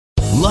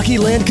Lucky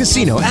Land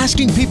Casino,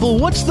 asking people,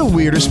 what's the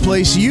weirdest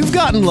place you've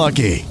gotten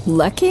lucky?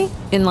 Lucky?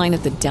 In line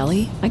at the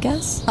deli, I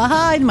guess?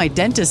 Aha, in my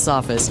dentist's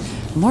office.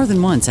 More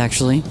than once,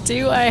 actually.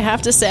 Do I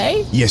have to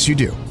say? Yes, you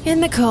do. In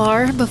the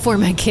car before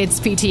my kids'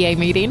 PTA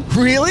meeting.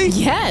 Really?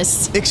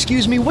 Yes.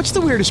 Excuse me, what's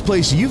the weirdest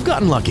place you've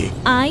gotten lucky?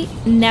 I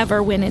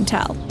never win and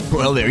tell.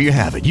 Well, there you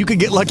have it. You can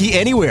get lucky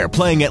anywhere,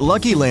 playing at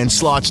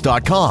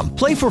LuckyLandSlots.com.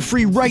 Play for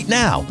free right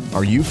now.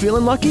 Are you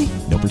feeling lucky?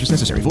 No purchase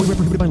necessary. Void where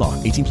prohibited by law.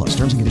 18 plus.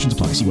 Terms and conditions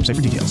apply. See website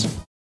for details.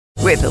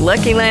 With the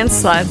Lucky Land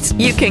Slots,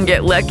 you can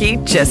get lucky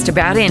just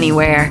about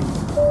anywhere.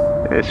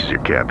 This is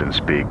your captain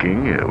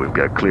speaking. We've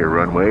got clear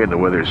runway and the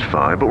weather's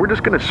fine, but we're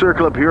just going to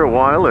circle up here a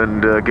while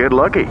and get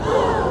lucky.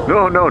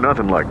 No,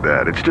 nothing like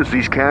that. It's just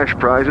these cash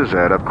prizes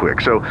add up quick.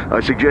 So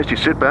I suggest you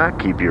sit back,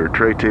 keep your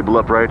tray table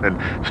upright, and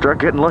start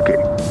getting lucky.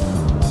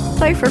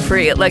 Play for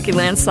free at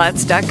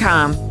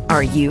LuckyLandSlots.com.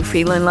 Are you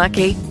feeling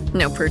lucky?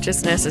 No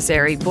purchase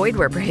necessary. Void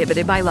where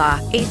prohibited by law.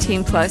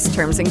 18 plus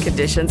terms and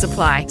conditions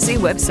apply. See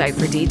website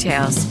for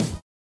details.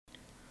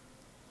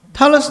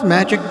 Talos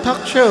Magic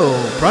Talk Show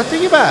brought to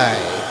you by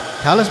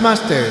Talos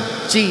Master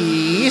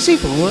G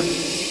Sifu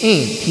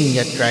and King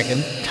Dragon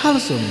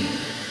Talasum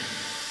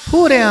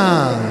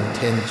Puriang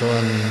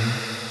Tenjun.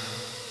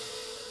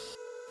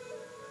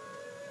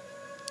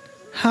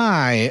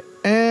 Hi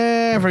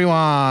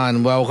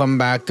everyone, welcome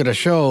back to the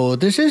show.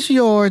 This is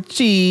your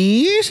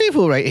G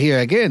Sifu right here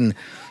again.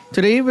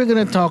 Today we're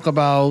going to talk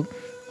about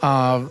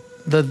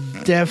the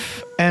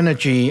death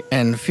energy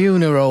and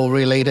funeral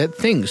related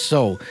things.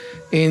 So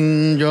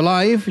in your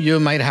life, you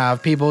might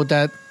have people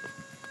that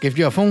give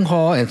you a phone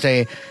call and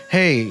say,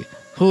 hey,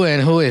 who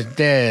and who is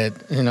dead,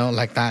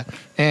 like that.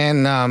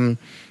 And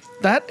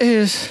that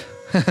is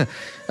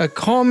a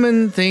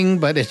common thing,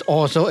 but it's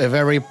also a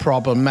very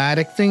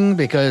problematic thing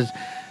because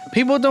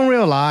people don't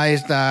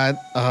realize that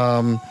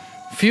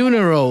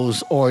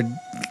funerals or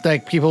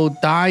like people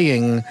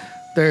dying,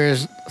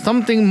 there's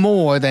something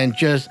more than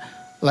just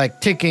like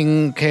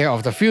taking care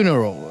of the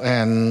funeral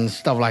and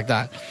stuff like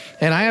that.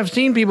 And I have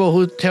seen people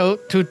who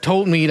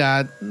told me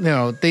that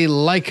they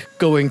like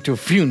going to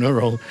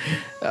funeral.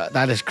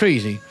 That is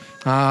crazy.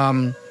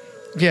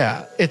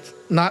 Yeah, it's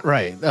not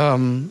right.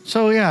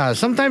 So yeah,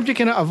 sometimes you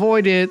can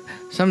avoid it,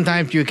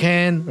 sometimes you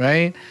can,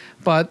 right?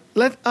 But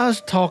let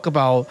us talk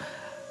about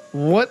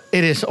what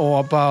it is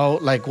all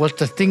about, like what's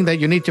the thing that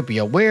you need to be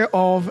aware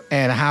of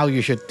and how you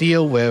should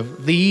deal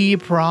with the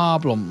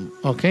problem,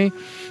 okay?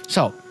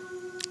 So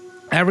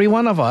every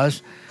one of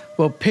us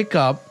will pick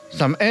up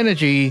some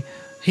energy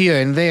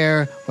here and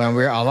there when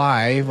we're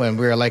alive, when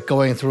we're like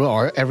going through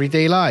our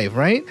everyday life,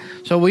 right?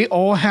 So we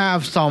all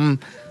have some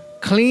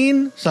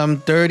clean,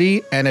 some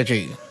dirty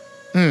energy.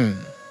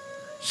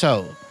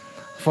 So,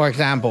 for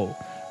example,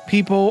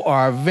 people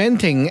are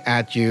venting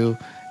at you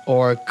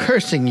or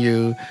cursing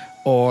you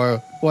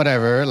or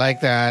whatever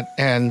like that,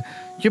 and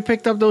you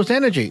picked up those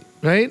energy,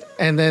 right?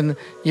 And then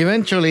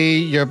eventually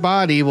your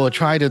body will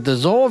try to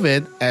dissolve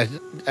it as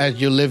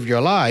you live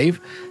your life,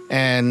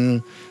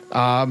 and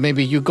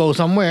maybe you go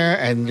somewhere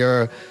and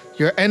your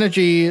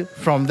energy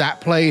from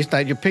that place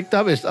that you picked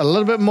up is a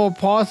little bit more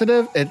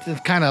positive. It's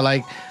kind of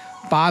like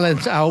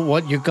balance out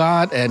what you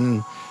got,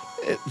 and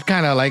it's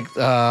kind of like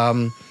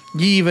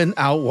even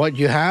out what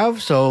you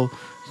have, so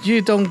you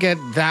don't get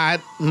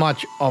that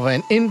much of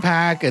an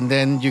impact, and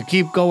then you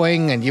keep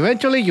going, and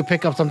eventually you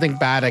pick up something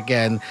bad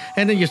again,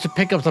 and then you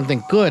pick up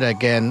something good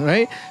again,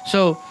 right?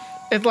 So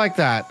it's like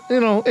that.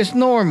 It's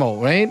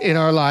normal, right? In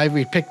our life,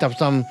 we picked up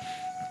some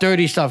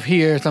dirty stuff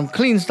here, some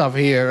clean stuff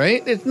here,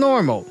 right? It's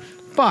normal.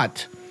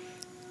 But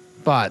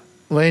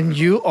when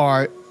you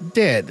are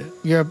dead,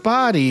 your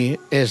body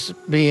is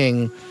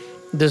being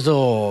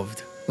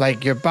dissolved.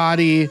 Like your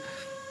body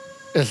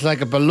is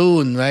like a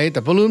balloon, right?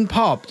 The balloon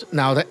popped.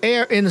 Now the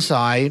air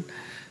inside,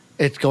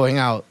 it's going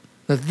out.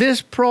 Now,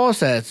 this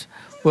process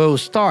will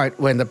start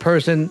when the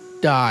person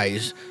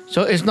dies.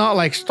 So it's not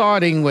like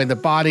starting when the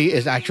body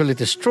is actually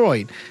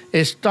destroyed.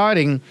 It's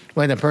starting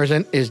when the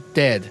person is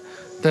dead.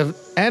 The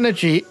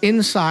energy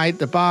inside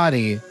the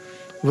body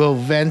will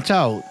vent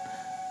out,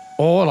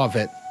 all of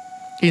it.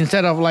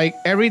 Instead of like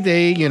every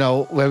day,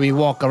 when we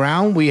walk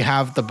around, we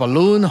have the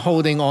balloon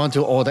holding on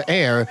to all the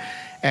air.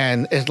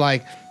 And it's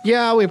like,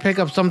 yeah, we pick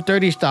up some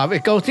dirty stuff.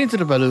 It goes into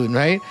the balloon,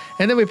 right?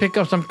 And then we pick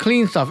up some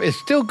clean stuff. It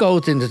still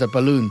goes into the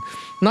balloon.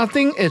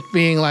 Nothing is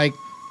being like,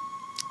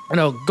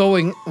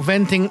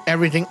 venting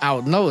everything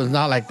out. No, it's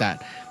not like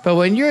that. But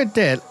when you're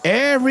dead,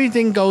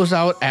 everything goes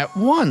out at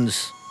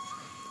once.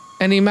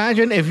 And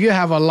imagine if you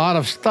have a lot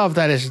of stuff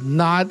that is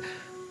not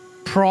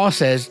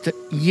processed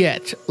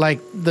yet, like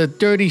the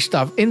dirty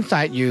stuff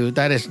inside you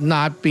that is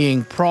not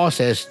being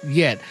processed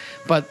yet,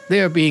 but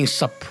they're being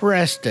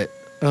suppressed,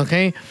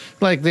 okay?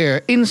 Like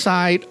they're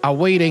inside are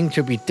waiting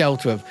to be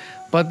dealt with,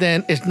 but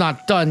then it's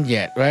not done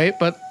yet, right?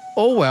 But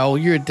oh well,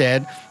 you're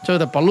dead. So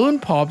the balloon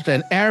pops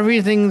and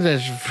everything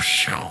is,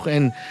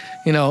 and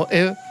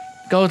it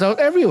goes out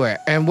everywhere.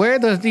 And where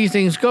does these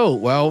things go?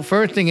 Well,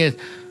 first thing is,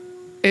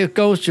 it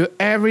goes to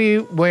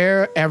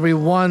everywhere,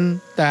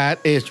 everyone that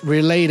is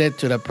related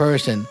to the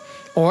person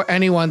or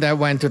anyone that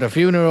went to the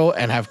funeral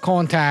and have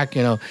contact,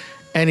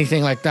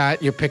 anything like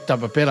that, you picked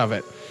up a bit of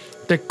it.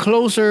 The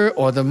closer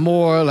or the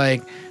more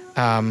like,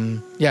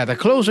 the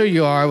closer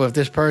you are with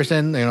this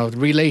person,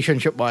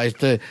 relationship-wise,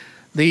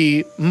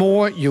 the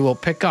more you will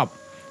pick up.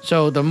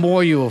 So the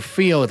more you will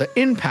feel the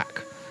impact.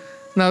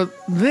 Now,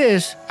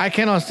 this, I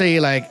cannot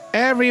say like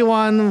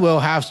everyone will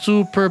have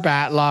super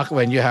bad luck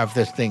when you have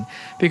this thing,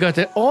 because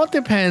it all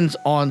depends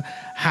on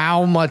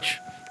how much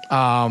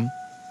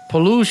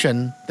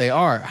pollution they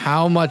are,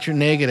 how much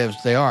negatives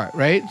they are,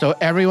 right? So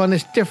everyone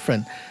is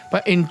different.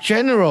 But in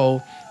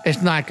general,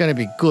 it's not going to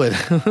be good,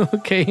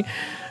 okay?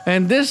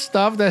 And this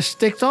stuff that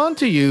sticks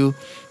onto you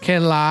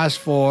can last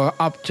for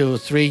up to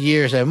 3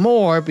 years and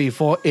more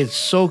before it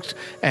soaks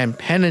and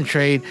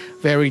penetrates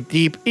very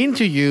deep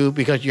into you,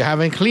 because you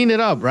haven't cleaned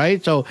it up,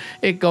 right? So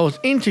it goes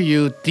into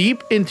you,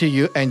 deep into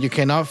you, and you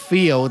cannot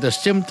feel the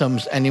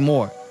symptoms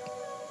anymore.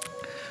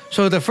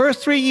 So the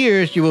first 3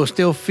 years, you will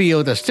still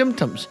feel the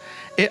symptoms.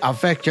 It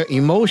affects your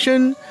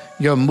emotion,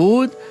 your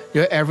mood,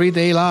 your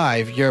everyday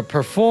life, your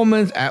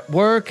performance at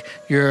work,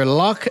 your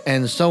luck,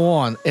 and so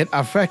on. It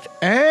affects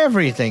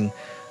everything,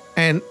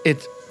 and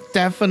it's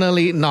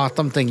definitely not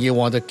something you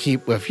want to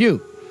keep with you.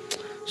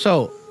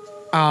 So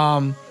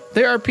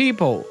there are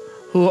people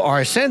who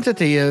are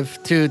sensitive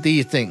to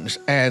these things,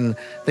 and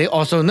they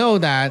also know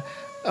that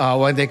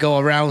when they go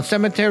around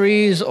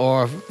cemeteries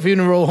or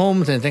funeral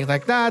homes and things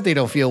like that, they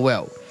don't feel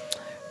well.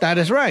 That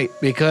is right,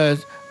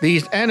 because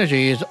these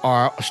energies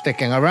are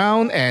sticking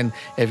around, and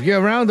if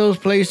you're around those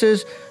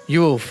places,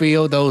 you will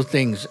feel those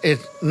things.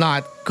 It's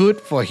not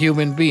good for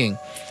human being.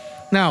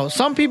 Now,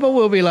 some people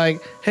will be like,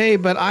 hey,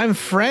 but I'm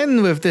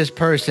friend with this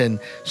person,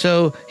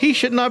 so he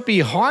should not be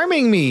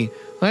harming me,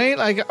 right?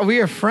 Like, we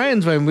are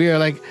friends when we are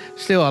like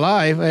still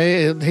alive.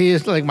 Right? He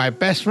is like my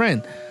best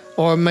friend.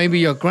 Or maybe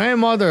your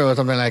grandmother or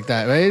something like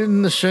that,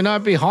 right? Should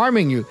not be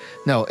harming you.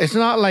 No, it's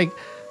not like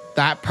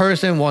that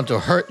person wants to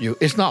hurt you.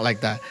 It's not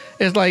like that.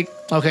 It's like,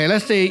 okay,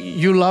 let's say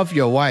you love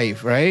your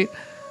wife, right?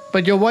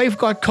 But your wife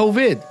got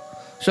COVID.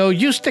 So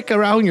you stick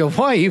around your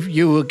wife,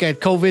 you will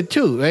get COVID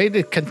too, right?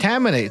 It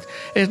contaminates.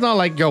 It's not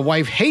like your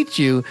wife hates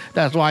you,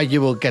 that's why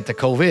you will get the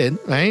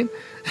COVID, right?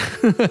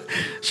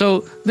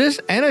 So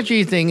this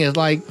energy thing is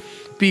like,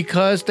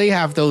 because they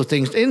have those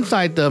things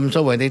inside them,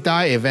 so when they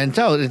die, it vents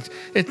out.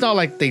 It's not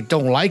like they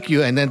don't like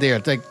you and then they're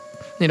like,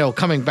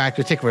 coming back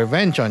to take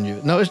revenge on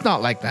you. No, it's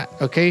not like that,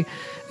 okay?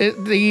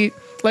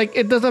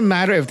 It doesn't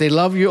matter if they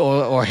love you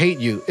or hate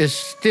you. It's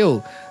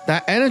still,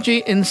 that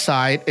energy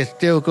inside is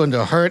still going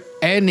to hurt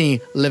any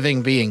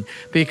living being,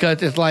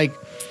 because it's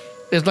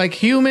like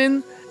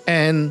human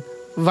and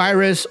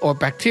virus or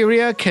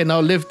bacteria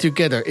cannot live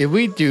together. If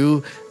we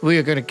do, we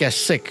are going to get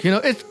sick.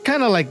 It's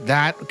kind of like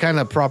that kind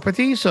of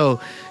property. So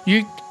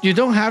you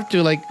don't have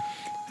to like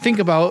think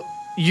about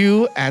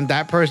you and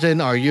that person,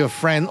 or your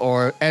friend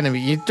or enemy.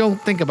 You don't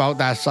think about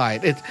that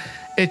side.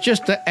 It's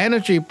just the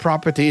energy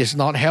property is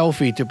not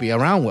healthy to be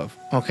around with,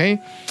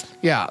 okay?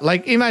 Yeah,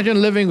 like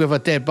imagine living with a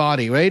dead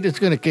body, right? It's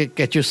going to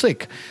get you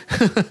sick,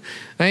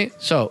 right?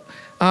 So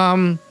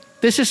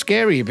this is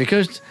scary,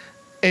 because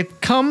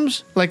it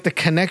comes like the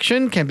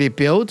connection can be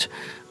built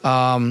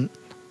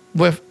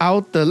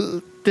without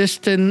the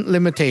distant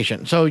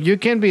limitation. So you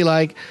can be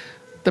like,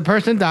 the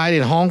person died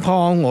in Hong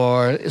Kong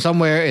or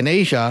somewhere in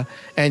Asia,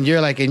 and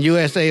you're like in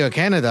USA or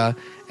Canada,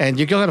 and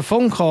you got a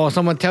phone call,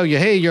 someone tell you,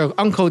 hey, your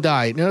uncle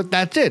died.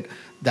 That's it.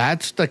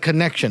 That's the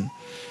connection.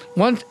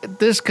 Once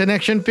this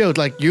connection built,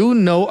 like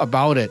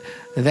about it,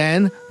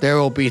 then there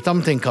will be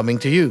something coming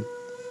to you.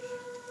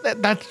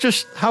 That's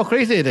just how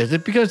crazy it is.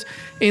 Because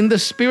in the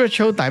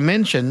spiritual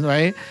dimension,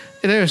 right,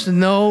 there's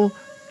no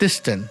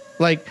distance.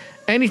 Like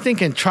anything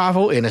can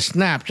travel in a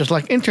snap, just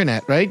like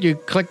internet, right? You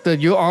click the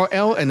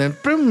URL and then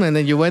boom, and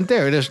then you went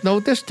there. There's no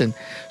distance.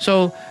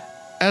 So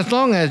as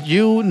long as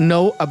you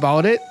know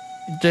about it,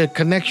 the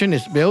connection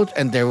is built,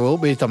 and there will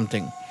be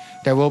something.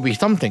 There will be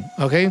something,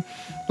 okay?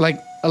 Like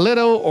a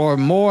little or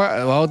more,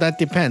 well, that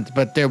depends.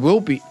 But there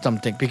will be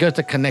something, because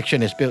the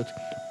connection is built.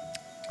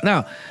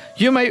 Now,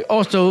 you might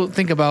also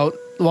think about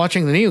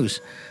watching the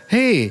news.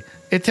 Hey,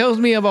 it tells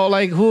me about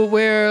like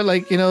where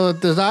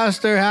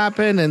disaster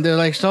happened, and there are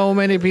like so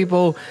many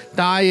people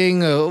dying.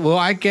 Will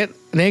I get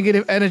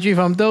negative energy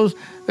from those?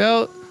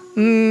 Well,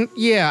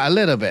 yeah, a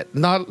little bit,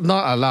 not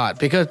a lot,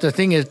 because the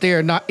thing is, they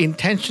are not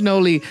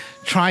intentionally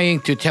trying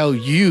to tell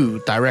you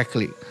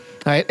directly,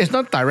 right? It's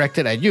not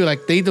directed at you,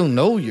 like they don't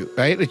know you,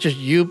 right? It's just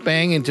you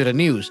bang into the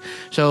news.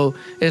 So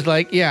it's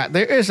like, yeah,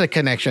 there is a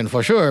connection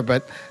for sure,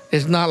 but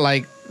it's not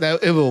like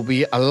that it will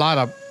be a lot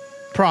of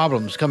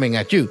problems coming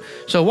at you.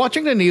 So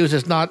watching the news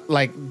is not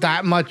like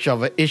that much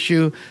of an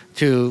issue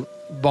to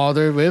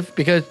bother with,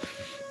 because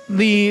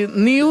the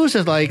news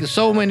is like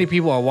so many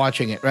people are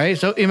watching it, right?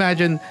 So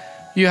imagine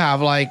you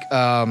have like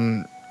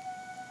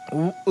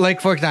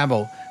for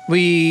example,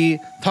 we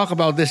talk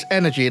about this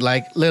energy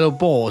like little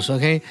balls,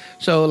 okay?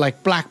 So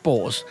like black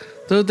balls.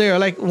 So there are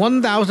like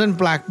 1,000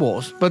 black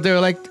balls, but there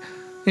are like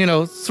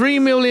 3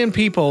 million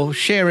people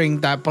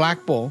sharing that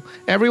black ball,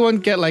 everyone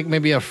get like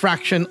maybe a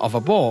fraction of a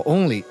ball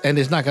only, and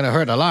it's not going to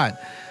hurt a lot.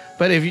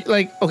 But if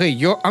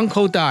your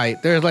uncle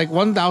died, there's like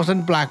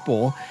 1,000 black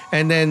ball,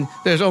 and then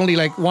there's only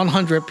like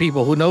 100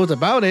 people who knows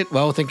about it.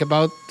 Well, think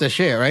about the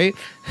share, right?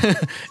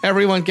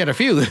 Everyone get a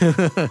few.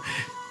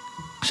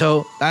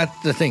 So that's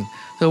the thing.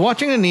 So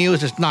watching the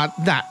news is not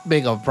that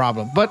big of a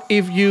problem. But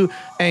if you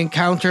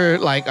encounter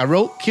like a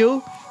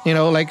roadkill,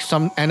 like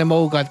some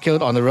animal got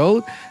killed on the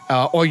road,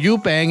 or you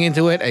bang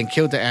into it and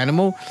kill the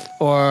animal,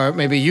 or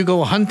maybe you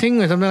go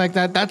hunting or something like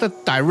that, that's a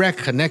direct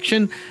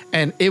connection,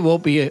 and it will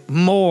be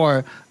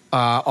more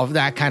of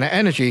that kind of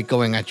energy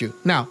going at you.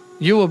 Now,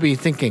 you will be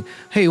thinking,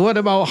 hey, what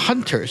about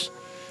hunters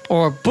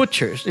or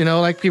butchers,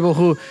 like people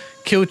who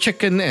kill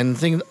chicken and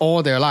things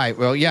all their life?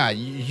 Well, yeah,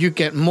 you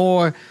get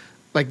more,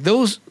 like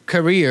those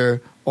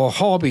career or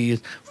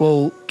hobbies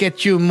will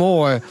get you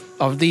more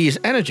of these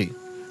energy.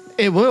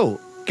 It will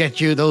get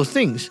you those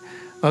things,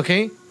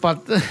 okay? But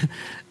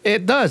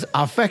it does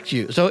affect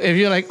you. So if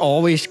you're like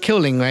always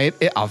killing, right,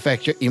 it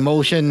affects your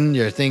emotion,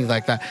 your things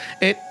like that.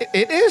 It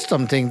is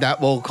something that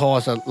will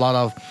cause a lot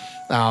of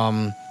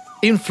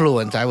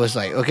influence, I would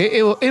say, okay?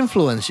 It will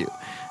influence you,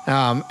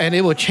 and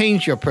it will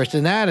change your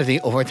personality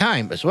over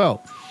time as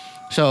well.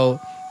 So,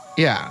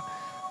 yeah.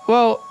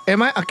 Well,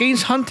 am I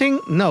against hunting?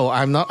 No,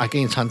 I'm not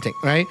against hunting,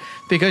 right?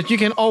 Because you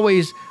can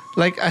always,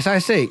 like as I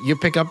say, you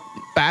pick up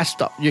bad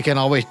stuff. You can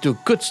always do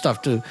good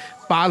stuff to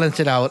balance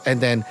it out and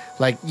then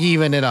like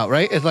even it out,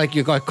 right? It's like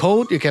you got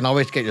cold, you can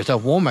always get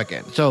yourself warm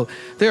again. So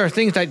there are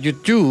things that you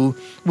do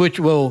which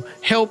will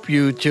help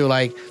you to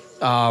like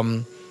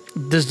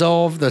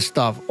dissolve the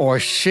stuff or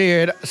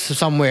share it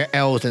somewhere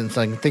else and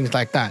things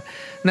like that.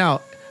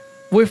 Now,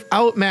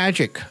 without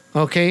magic,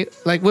 okay?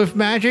 Like with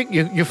magic,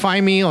 you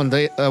find me on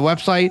the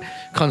website,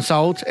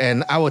 consult,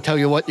 and I will tell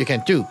you what you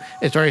can do.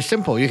 It's very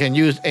simple. You can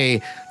use a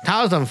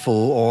 1,000 Fu,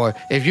 or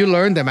if you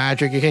learn the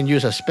magic, you can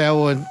use a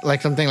spell and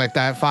like something like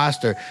that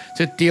faster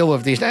to deal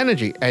with this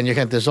energy, and you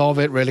can dissolve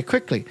it really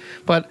quickly.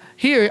 But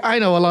here, I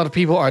know a lot of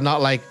people are not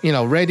like,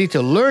 ready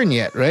to learn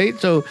yet, right?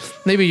 So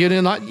maybe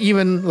you're not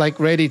even like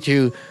ready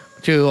to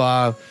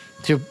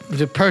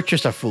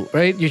purchase a food,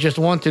 right? You just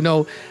want to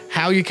know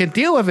how you can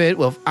deal with it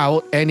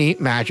without any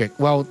magic.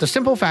 Well, the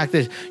simple fact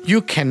is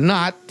you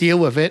cannot deal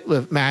with it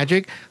with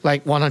magic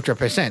like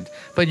 100%,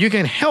 but you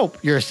can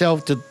help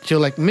yourself to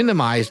like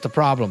minimize the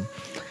problem.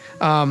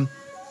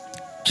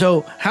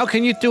 So how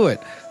can you do it?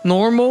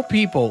 Normal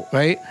people,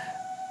 right?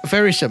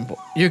 Very simple.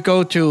 You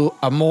go to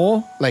a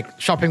mall, like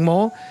shopping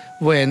mall,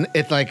 when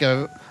it's like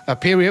a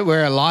period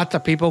where a lot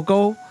of people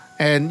go,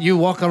 and you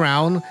walk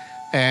around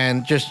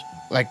and just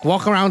like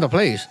walk around the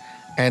place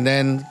and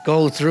then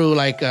go through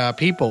like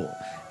people.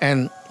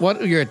 And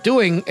what you're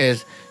doing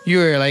is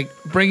you're like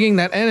bringing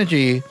that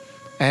energy,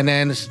 and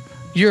then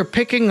you're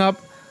picking up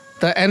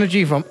the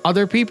energy from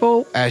other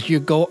people as you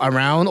go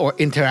around or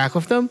interact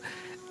with them.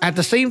 At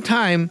the same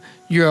time,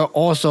 you're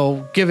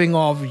also giving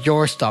off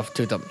your stuff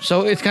to them.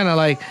 So it's kind of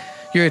like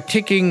you're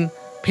taking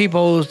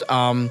people's,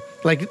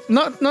 like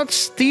not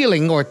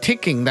stealing or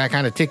ticking, that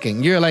kind of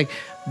ticking. You're like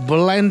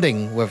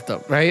blending with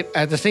them, right?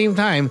 At the same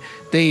time,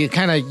 they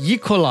kind of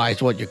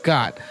equalize what you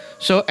got.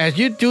 So as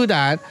you do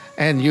that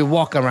and you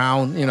walk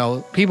around,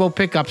 people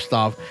pick up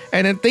stuff,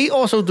 and then they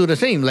also do the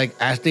same. Like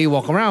as they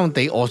walk around,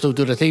 they also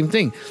do the same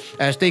thing.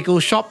 As they go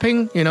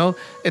shopping,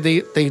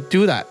 they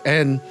do that.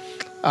 And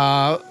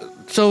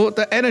so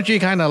the energy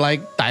kind of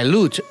like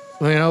dilutes,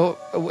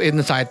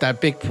 inside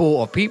that big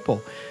pool of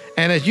people.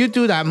 And as you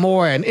do that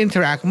more and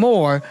interact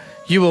more,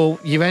 you will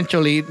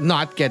eventually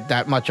not get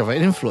that much of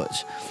an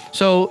influence.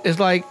 So it's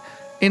like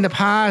in the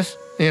past,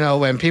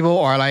 when people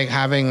are like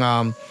having,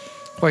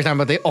 for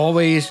example, they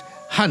always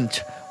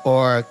hunt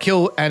or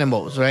kill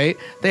animals, right?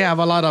 They have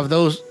a lot of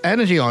those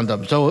energy on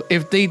them. So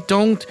if they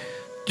don't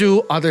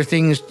do other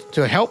things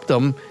to help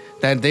them,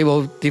 then they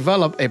will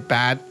develop a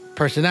bad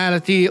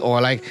personality or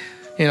like,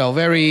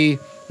 very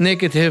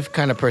negative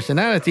kind of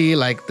personality,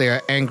 like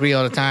they're angry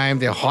all the time,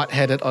 they're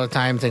hot-headed all the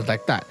time, things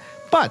like that.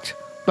 But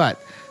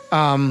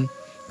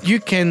you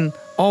can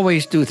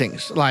always do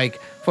things like,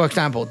 for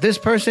example, this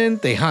person,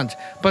 they hunt,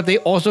 but they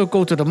also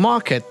go to the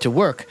market to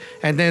work.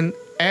 And then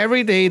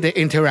every day they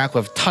interact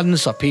with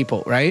tons of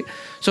people, right?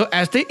 So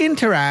as they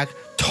interact,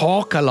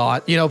 talk a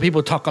lot,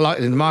 people talk a lot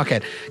in the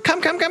market.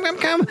 Come.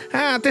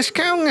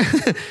 Discount.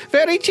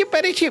 Very cheap.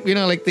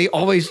 Like they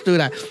always do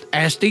that.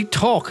 As they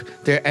talk,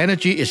 their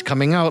energy is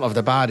coming out of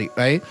the body,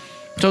 right?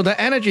 So the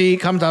energy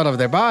comes out of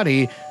their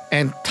body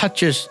and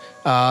touches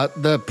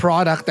the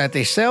product that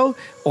they sell,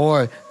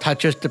 or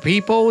touches the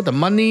people, the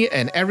money,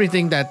 and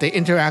everything that they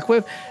interact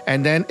with,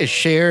 and then it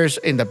shares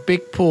in the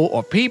big pool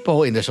of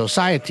people in the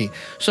society.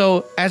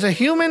 So as a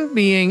human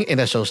being in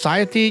a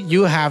society,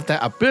 you have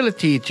the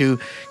ability to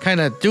kind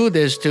of do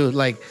this to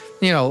like,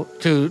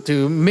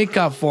 to make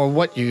up for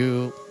what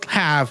you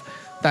have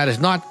that is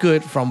not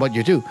good from what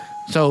you do.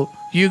 So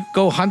you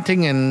go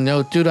hunting and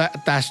do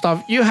that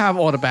stuff, you have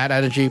all the bad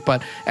energy.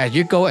 But as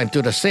you go and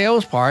do the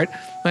sales part,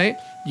 right,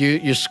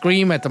 you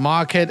scream at the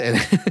market and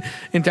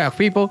interact with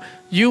people,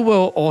 you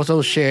will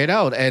also share it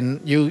out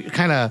and you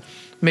kind of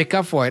make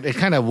up for it. It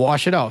kind of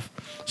wash it off.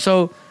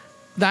 So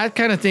that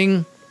kind of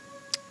thing,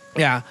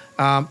 yeah.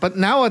 But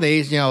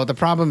nowadays, the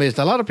problem is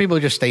a lot of people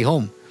just stay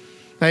home.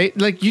 Right?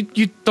 Like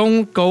you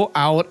don't go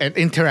out and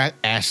interact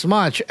as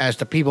much as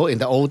the people in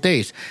the old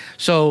days.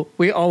 So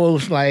we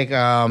always live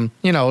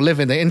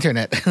in the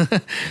internet.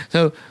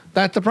 So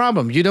that's the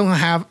problem. You don't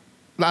have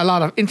a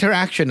lot of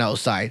interaction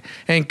outside.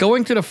 And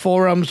going to the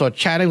forums or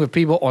chatting with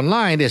people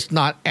online is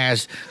not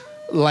as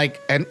like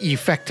an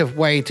effective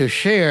way to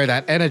share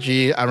that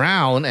energy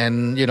around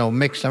and,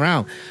 mix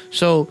around.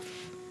 So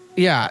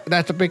yeah,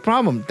 that's a big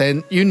problem.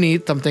 Then you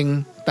need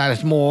something that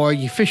is more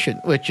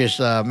efficient, which is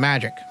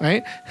magic,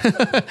 right?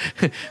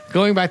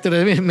 Going back to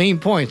the main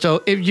point.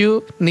 So if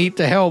you need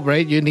the help,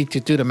 right, you need to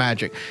do the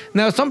magic.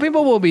 Now, some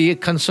people will be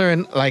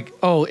concerned like,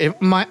 oh, if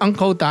my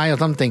uncle died or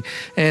something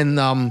and,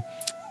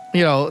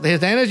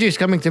 his energy is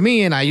coming to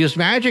me and I use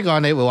magic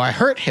on it, will I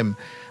hurt him?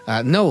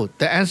 No,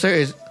 the answer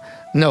is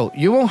no,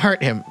 you won't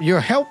hurt him. You're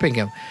helping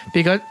him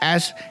because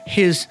as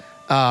his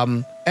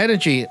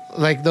energy,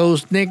 like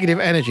those negative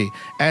energy,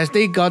 as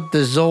they got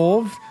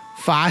dissolved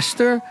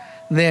faster,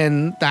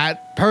 then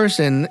that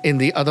person in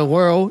the other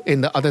world, in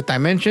the other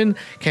dimension,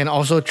 can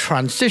also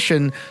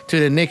transition to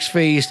the next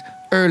phase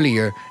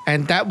earlier.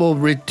 And that will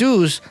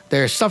reduce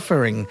their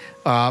suffering,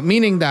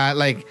 meaning that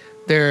like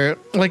they're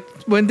like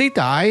when they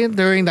die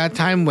during that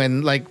time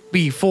when like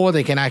before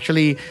they can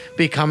actually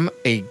become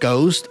a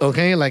ghost,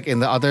 okay, like in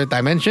the other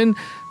dimension,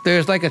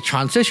 there's like a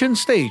transition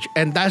stage,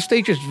 and that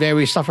stage is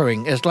very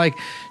suffering. It's like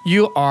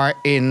you are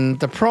in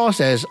the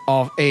process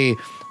of a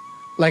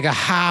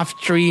half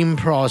dream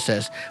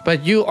process,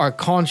 but you are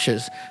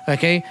conscious,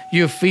 okay?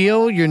 You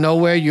feel, you know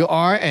where you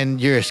are,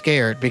 and you're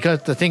scared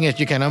because the thing is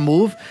you cannot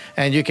move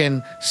and you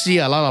can see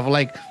a lot of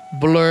like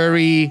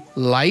blurry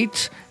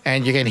lights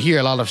and you can hear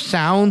a lot of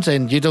sounds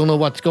and you don't know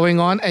what's going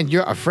on and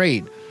you're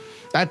afraid.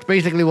 That's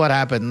basically what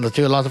happened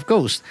to a lot of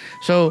ghosts.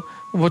 So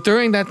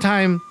during that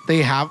time,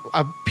 they have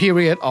a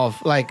period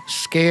of like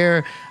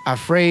scare,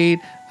 afraid,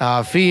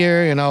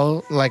 fear,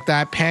 like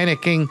that,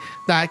 panicking,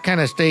 that kind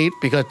of state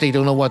because they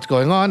don't know what's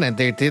going on and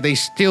they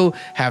still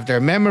have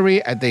their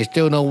memory and they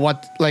still know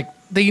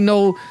they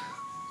know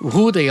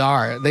who they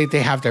are.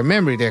 They have their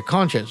memory, their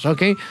conscience,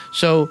 okay?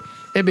 So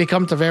it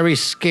becomes a very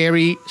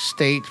scary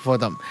state for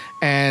them.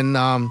 And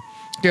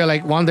they're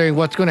like wondering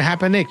what's going to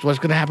happen next,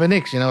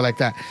 like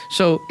that.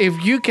 So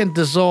if you can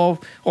dissolve,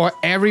 or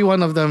every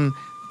one of them,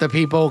 the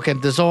people can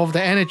dissolve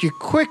the energy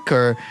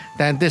quicker,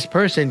 then this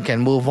person can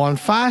move on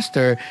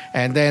faster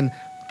and then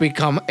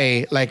become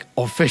a like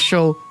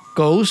official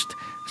ghost.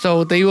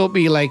 So they will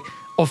be like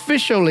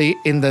officially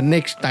in the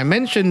next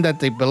dimension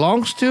that they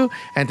belongs to,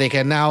 and they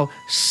can now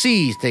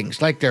see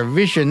things like their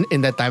vision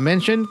in that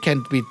dimension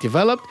can be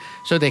developed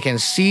so they can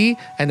see,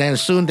 and then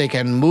soon they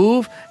can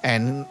move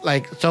and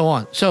like so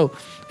on. So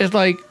it's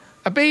like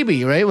a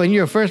baby, right? When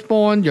you're first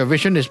born, your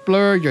vision is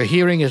blurred, your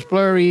hearing is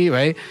blurry,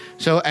 right?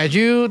 So as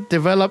you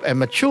develop and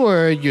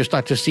mature, you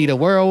start to see the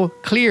world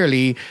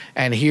clearly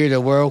and hear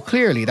the world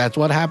clearly. That's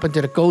what happened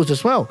to the ghosts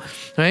as well,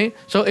 right?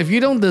 So if you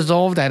don't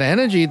dissolve that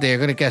energy, they're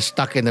going to get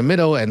stuck in the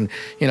middle, and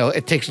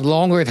it takes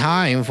longer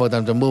time for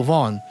them to move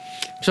on.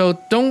 So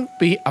don't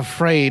be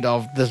afraid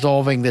of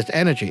dissolving this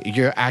energy.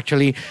 You're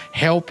actually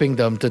helping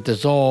them to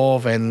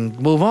dissolve and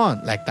move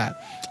on like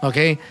that,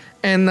 okay?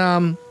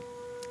 And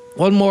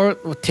one more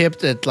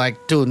tip is like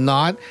do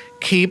not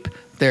keep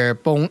their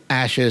bone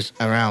ashes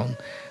around.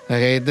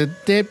 Okay, the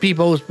dead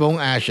people's bone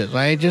ashes,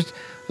 right? Just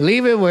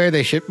leave it where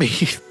they should be.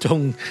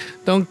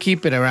 Don't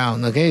keep it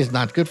around. Okay, it's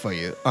not good for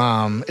you.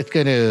 It's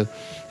gonna,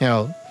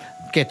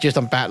 get you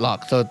some bad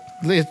luck. So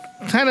it's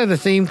kind of the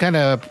same kind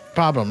of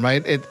problem,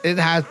 right? It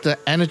has the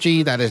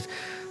energy that is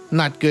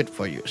not good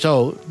for you.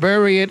 So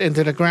bury it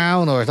into the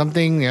ground or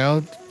something,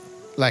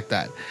 like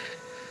that.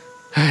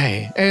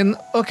 And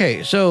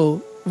okay,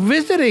 so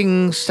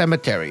visiting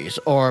cemeteries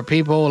or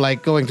people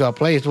like going to a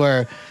place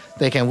where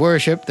they can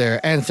worship their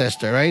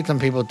ancestor, right? Some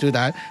people do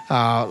that,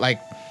 like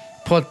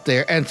put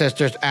their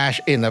ancestors' ash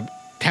in a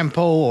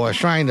temple or a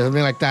shrine or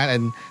something like that,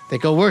 and they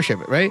go worship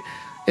it, right?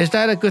 Is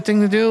that a good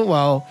thing to do?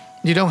 Well,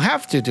 you don't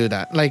have to do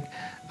that. Like,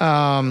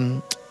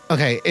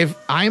 okay, if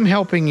I'm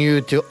helping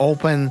you to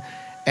open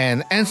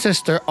an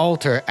ancestor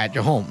altar at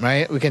your home,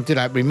 right? We can do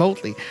that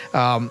remotely.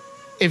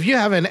 If you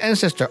have an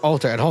ancestor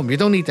altar at home, you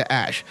don't need the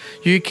ash.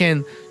 You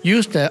can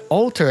use the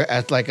altar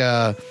as like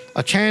a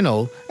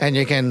channel, and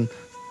you can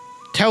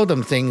tell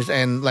them things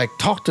and like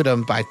talk to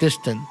them by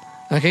distance.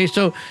 Okay,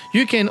 so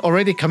you can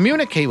already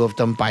communicate with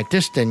them by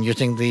distance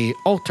using the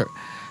altar.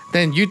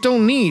 Then you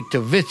don't need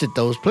to visit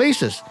those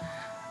places.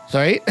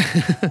 Sorry.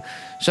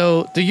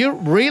 So do you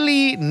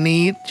really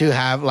need to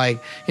have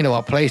like,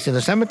 a place in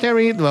the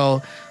cemetery?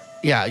 Well,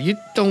 yeah, you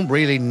don't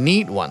really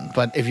need one,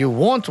 but if you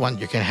want one,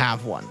 you can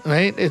have one,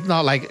 right? It's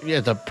not like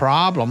it's a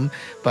problem,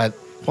 but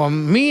for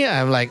me,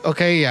 I'm like,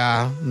 okay,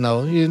 yeah,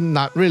 no, you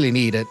not really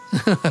need it.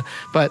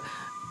 But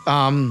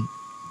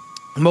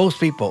most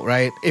people,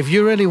 right? If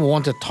you really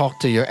want to talk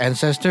to your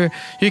ancestor,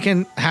 you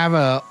can have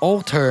an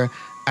altar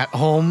at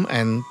home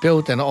and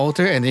build an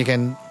altar, and you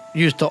can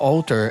use the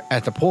altar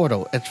as a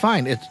portal. It's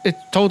fine. It's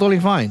totally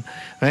fine,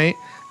 right?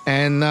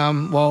 And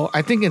well,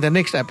 I think in the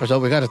next episode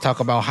we got to talk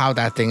about how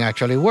that thing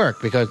actually works,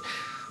 because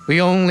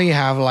we only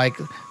have like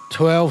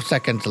 12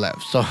 seconds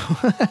left. So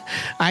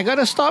I got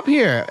to stop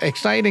here.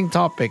 Exciting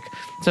topic.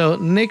 So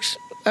next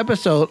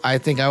episode, I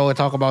think I will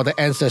talk about the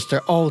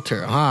ancestor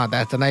altar.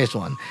 That's a nice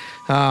one.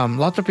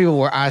 Lots of people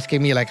were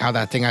asking me like how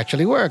that thing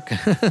actually works.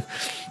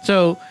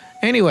 So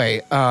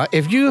anyway,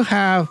 if you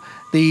have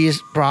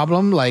these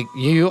problems, like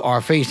you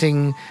are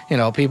facing,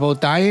 people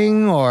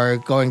dying or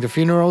going to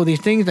funeral,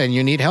 these things, and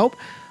you need help,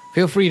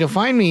 feel free to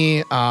find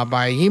me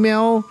by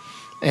email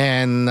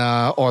and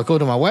or go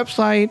to my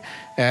website,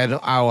 and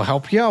I will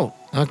help you out.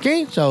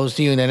 Okay, so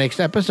see you in the next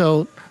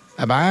episode.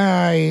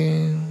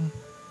 Bye-bye.